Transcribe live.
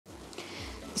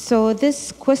So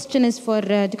this question is for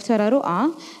Dr.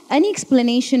 Arua. Any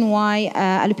explanation why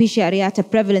alopecia areata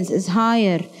prevalence is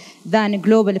higher than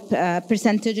global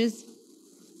percentages?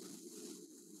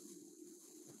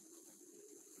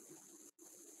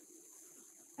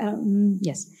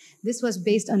 Yes, this was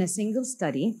based on a single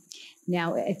study.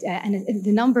 Now,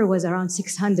 the number was around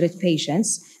 600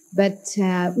 patients, but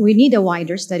we need a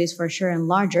wider studies for sure and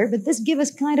larger, but this gives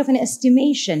us kind of an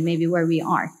estimation maybe where we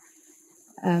are.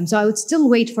 So I would still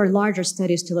wait for larger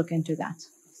studies to look into that.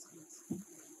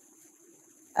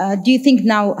 Do you think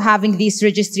now having these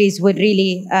registries would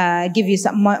really give you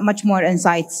some much more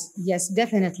insights? Yes,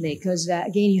 definitely, because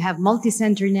again, you have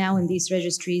multi-center now in these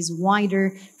registries,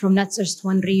 wider from not just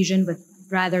one region, but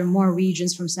rather more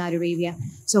regions from Saudi Arabia.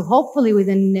 So hopefully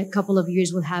within a couple of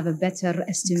years, we'll have a better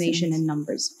estimation and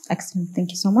numbers. Excellent,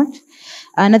 thank you so much.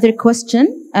 Another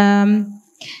question.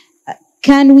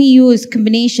 Can we use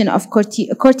combination of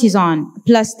cortisone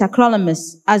plus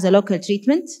tacrolimus as a local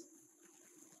treatment?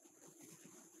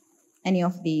 Any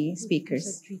of the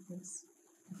speakers? Treatments.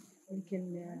 We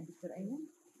can, Dr. Ayman?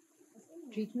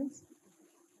 Treatments?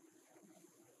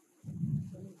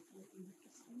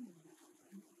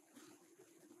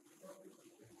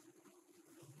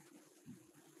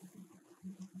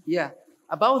 Yeah,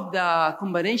 about the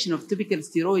combination of topical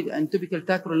steroid and topical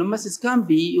tacrolimus, it can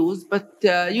be used, but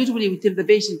usually we tell the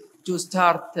patient to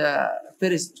start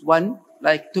first one,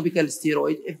 like topical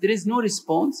steroid. If there is no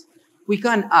response, we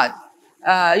can add.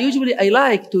 Usually I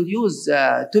like to use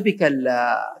topical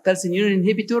calcineurin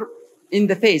inhibitor in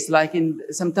the face, like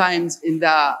sometimes in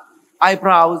the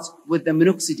eyebrows with the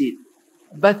minoxidil.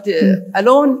 But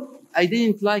alone, I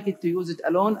didn't like it to use it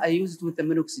alone. I use it with the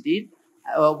minoxidil.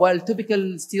 While topical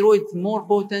steroid is more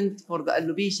potent for the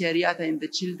alopecia areata in the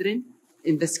children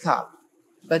in the scalp.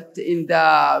 But in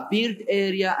the beard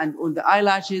area and on the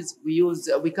eyelashes,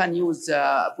 we can use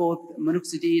both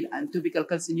minoxidil and topical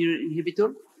calcineurin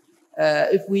inhibitor.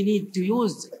 If we need to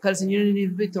use calcineurin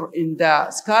inhibitor in the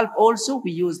scalp also,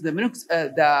 we use the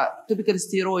topical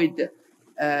steroid,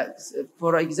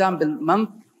 for example,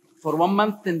 for 1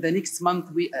 month, and the next month,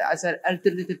 as an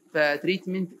alternative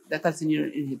treatment, the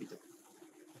calcineurin inhibitor.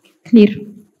 Clear.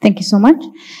 Thank you so much.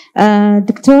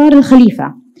 Dr.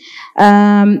 Khalifa,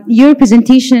 your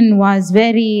presentation was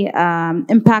very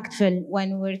impactful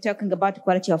when we were talking about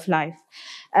quality of life.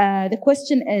 The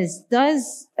question is,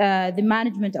 does the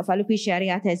management of alopecia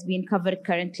areata has been covered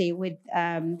currently with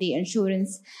the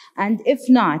insurance? And if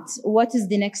not, what is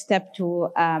the next step to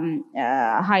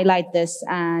highlight this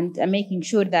and making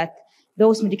sure that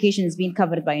those medications being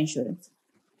covered by insurance?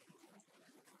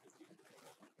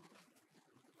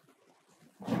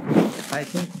 I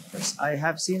think I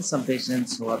have seen some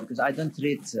patients who are, because I don't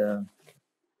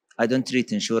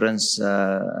treat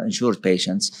insured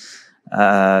patients,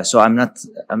 so I'm not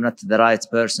the right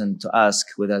person to ask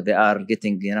whether they are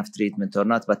getting enough treatment or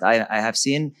not. But I have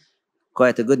seen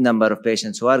quite a good number of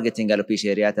patients who are getting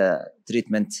alopecia areata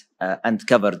treatment and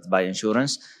covered by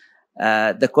insurance.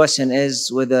 The question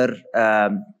is whether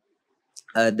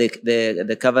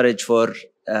the coverage for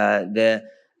the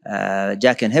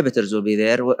JAK inhibitors will be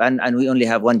there, and we only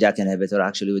have one JAK inhibitor.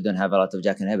 Actually, we don't have a lot of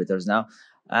JAK inhibitors now,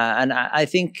 and I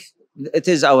think it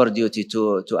is our duty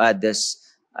to add this.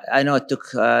 I know it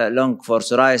took long for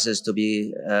psoriasis to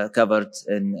be covered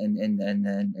in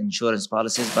insurance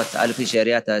policies, but alopecia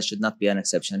areata should not be an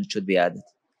exception. It should be added.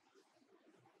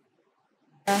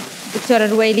 Dr.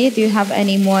 Arwaili, do you have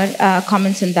any more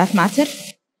comments on that matter?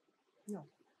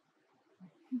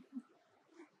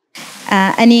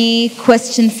 Any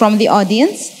question from the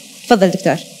audience? Fadal,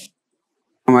 Doctor.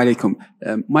 Assalamu alaikum.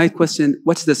 My question,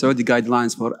 what's the Saudi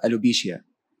guidelines for alopecia?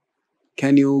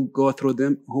 Can you go through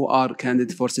them? Who are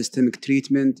candidates for systemic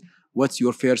treatment? What's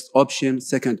your first option,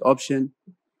 second option?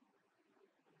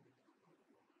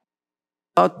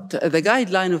 About the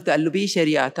guideline of the alopecia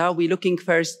areata, we're looking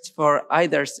first for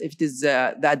either, if it is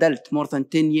the adult more than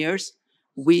 10 years,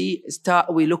 we're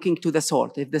looking to the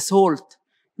salt. If the salt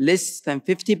less than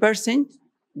 50%,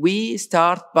 we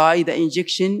start by the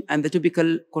injection and the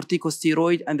topical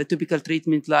corticosteroid and the topical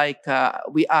treatment like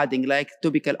we adding, like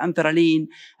topical anthraline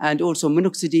and also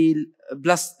minoxidil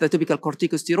plus the topical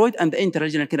corticosteroid and the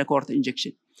intrareginal kinacort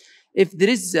injection. If there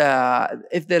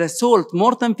is salt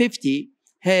more than 50,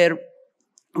 here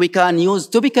we can use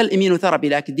topical immunotherapy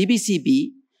like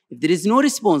DBCB. If there is no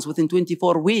response within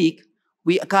 24 weeks,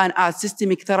 we can add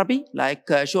systemic therapy like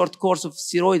a short course of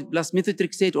steroid plus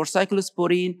methotrexate or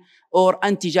cyclosporine or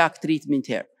anti-JAK treatment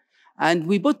here. And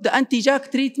we put the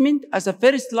anti-JAK treatment as a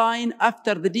first line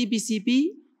after the DBCB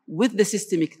with the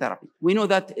systemic therapy. We know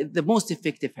that it's the most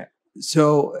effective here.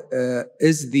 So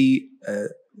is the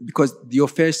because your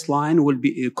first line will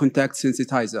be a contact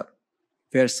sensitizer.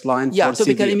 First line Yeah, for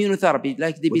topical severe. immunotherapy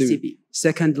like the What do you BCP. mean?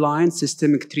 Second line,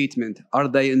 systemic treatment. Are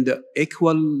they in the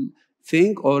equal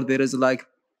thing, or there is like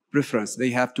preference?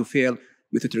 They have to fail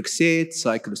methotrexate,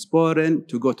 cyclosporin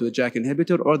to go to a JAK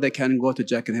inhibitor, or they can go to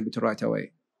JAK inhibitor right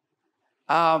away?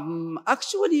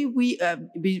 Actually,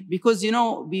 because you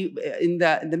know, in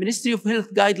the Ministry of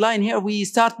Health guideline here, we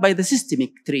start by the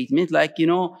systemic treatment, like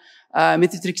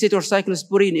methotrexate or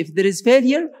cyclosporin. If there is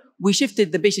failure, we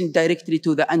shifted the patient directly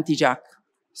to the anti-JAK.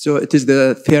 So it is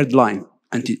the third line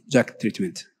anti-JAK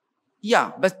treatment.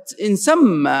 Yeah, but in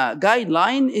some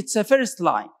guideline, it's a first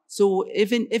line. So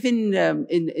even in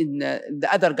the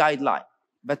other guideline,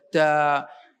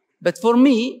 but for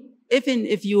me, even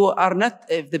if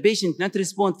the patient not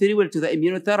respond very well to the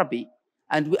immunotherapy,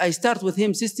 and I start with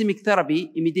him systemic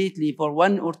therapy immediately for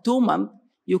 1 or 2 months,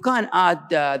 you can add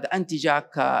the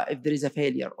anti-JAK if there is a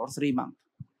failure, or 3 months.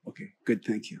 Okay, good,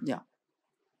 thank you. Yeah.